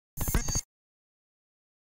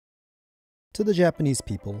To the Japanese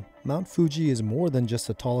people, Mount Fuji is more than just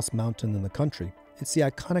the tallest mountain in the country. It's the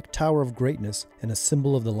iconic tower of greatness and a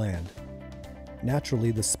symbol of the land.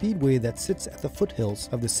 Naturally, the speedway that sits at the foothills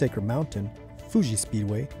of the sacred mountain, Fuji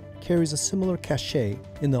Speedway, carries a similar cachet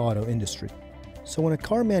in the auto industry. So when a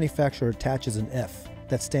car manufacturer attaches an F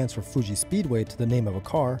that stands for Fuji Speedway to the name of a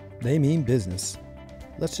car, they mean business.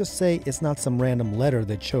 Let's just say it's not some random letter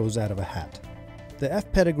they chose out of a hat. The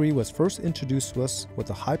F pedigree was first introduced to us with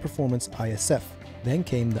the high-performance ISF. Then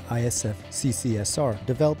came the ISF CCSR,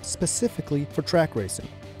 developed specifically for track racing.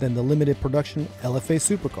 Then the limited production LFA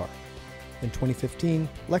supercar. In 2015,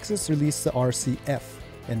 Lexus released the RCF,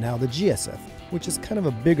 and now the GSF, which is kind of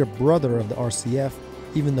a bigger brother of the RCF,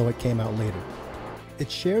 even though it came out later. It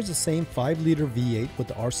shares the same 5-liter V8 with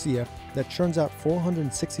the RCF that churns out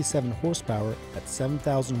 467 horsepower at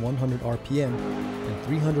 7,100 RPM and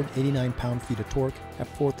 389 pound-feet of torque at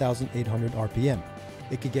 4,800 RPM.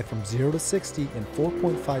 It could get from 0 to 60 in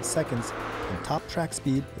 4.5 seconds, and top track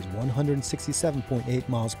speed is 167.8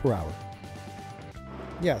 miles per hour.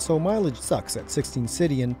 Yeah, so mileage sucks at 16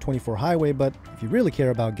 city and 24 highway, but if you really care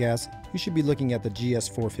about gas, you should be looking at the GS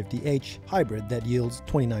 450H hybrid that yields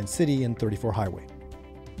 29 city and 34 highway.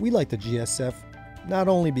 We like the GS F not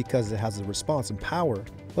only because it has the response and power,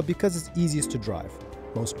 but because it's easiest to drive,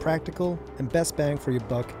 most practical, and best bang for your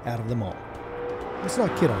buck out of them all. Let's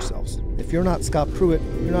not kid ourselves. If you're not Scott Pruitt,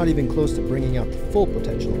 you're not even close to bringing out the full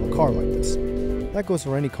potential of a car like this. That goes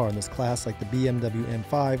for any car in this class like the BMW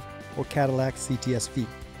M5 or Cadillac CTS V.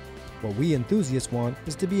 What we enthusiasts want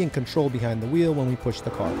is to be in control behind the wheel when we push the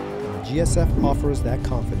car, and the GSF offers that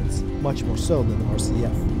confidence, much more so than the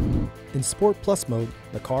RCF. In Sport Plus mode,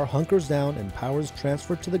 the car hunkers down and power is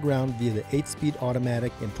transferred to the ground via the 8-speed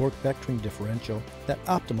automatic and torque vectoring differential that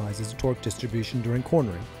optimizes torque distribution during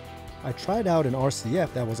cornering. I tried out an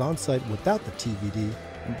RCF that was on site without the TVD,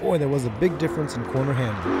 and boy, there was a big difference in corner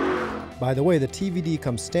handling. By the way, the TVD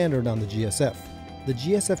comes standard on the GSF. The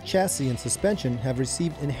GSF chassis and suspension have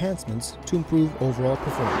received enhancements to improve overall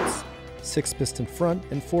performance. 6-piston front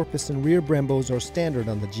and 4-piston rear Brembos are standard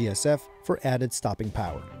on the GSF for added stopping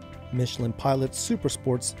power. Michelin Pilot Super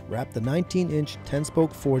Sports wrap the 19-inch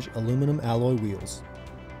 10-spoke forged aluminum alloy wheels.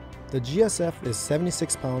 The GSF is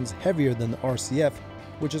 76 pounds heavier than the RCF,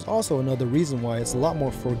 which is also another reason why it's a lot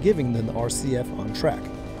more forgiving than the RCF on track,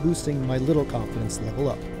 boosting my little confidence level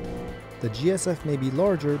up. The GSF may be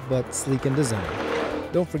larger, but sleek in design.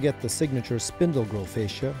 Don't forget the signature spindle grille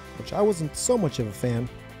fascia, which I wasn't so much of a fan,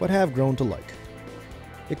 but have grown to like.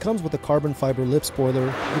 It comes with a carbon fiber lip spoiler,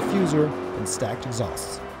 diffuser, and stacked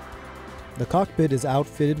exhausts. The cockpit is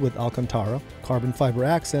outfitted with Alcantara, carbon fiber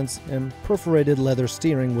accents, and perforated leather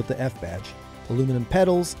steering with the F badge, aluminum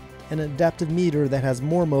pedals, and an adaptive meter that has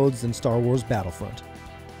more modes than Star Wars Battlefront.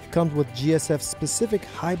 It comes with GSF-specific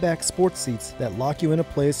high-back sports seats that lock you into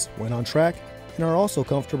place when on track and are also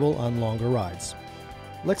comfortable on longer rides.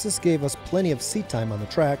 Lexus gave us plenty of seat time on the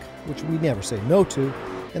track, which we never say no to,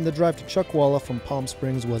 and the drive to Chuckwalla from Palm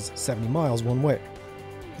Springs was 70 miles one way.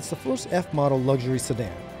 It's the first F-model luxury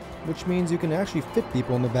sedan, which means you can actually fit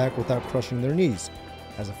people in the back without crushing their knees.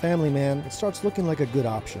 As a family man, it starts looking like a good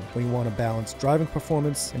option when you want to balance driving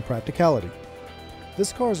performance and practicality.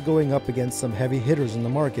 This car is going up against some heavy hitters in the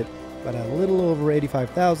market, but at a little over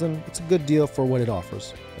 $85,000, it's a good deal for what it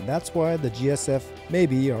offers, and that's why the GSF may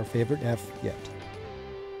be our favorite F yet.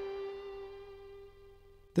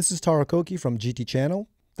 This is Tarakoki from GTChannel.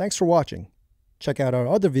 Thanks for watching. Check out our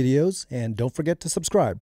other videos and don't forget to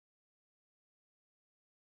subscribe.